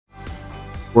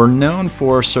We're known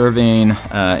for serving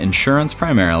insurance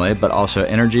primarily, but also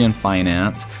energy and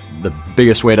finance. The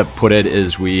biggest way to put it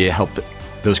is we help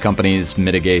those companies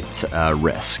mitigate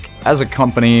risk. As a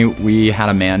company, we had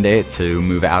a mandate to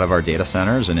move out of our data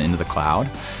centers and into the cloud.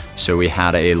 So we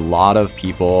had a lot of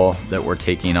people that were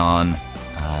taking on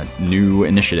new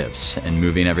initiatives and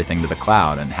moving everything to the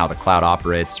cloud, and how the cloud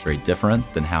operates is very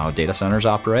different than how data centers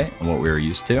operate and what we were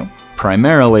used to.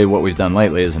 Primarily what we've done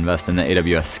lately is invest in the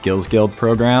AWS Skills Guild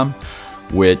program,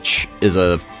 which is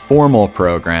a formal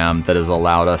program that has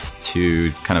allowed us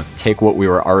to kind of take what we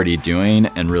were already doing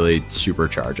and really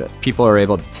supercharge it. People are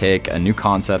able to take a new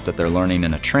concept that they're learning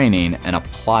in a training and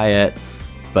apply it,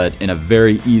 but in a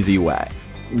very easy way.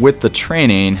 With the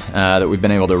training that we've been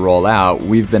able to roll out,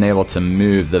 we've been able to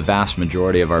move the vast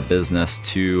majority of our business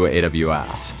to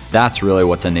AWS. That's really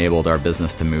what's enabled our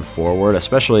business to move forward,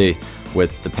 especially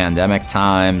with the pandemic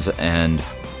times, and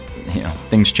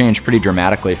things changed pretty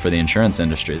dramatically for the insurance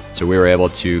industry. So we were able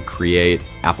to create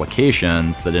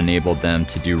applications that enabled them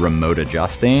to do remote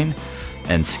adjusting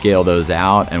and scale those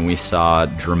out, and we saw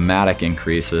dramatic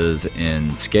increases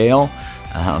in scale.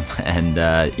 A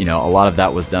lot of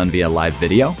that was done via live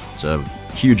video. So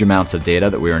huge amounts of data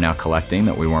that we are now collecting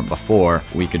that we weren't before.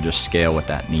 We could just scale with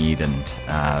that need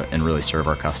and really serve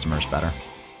our customers better.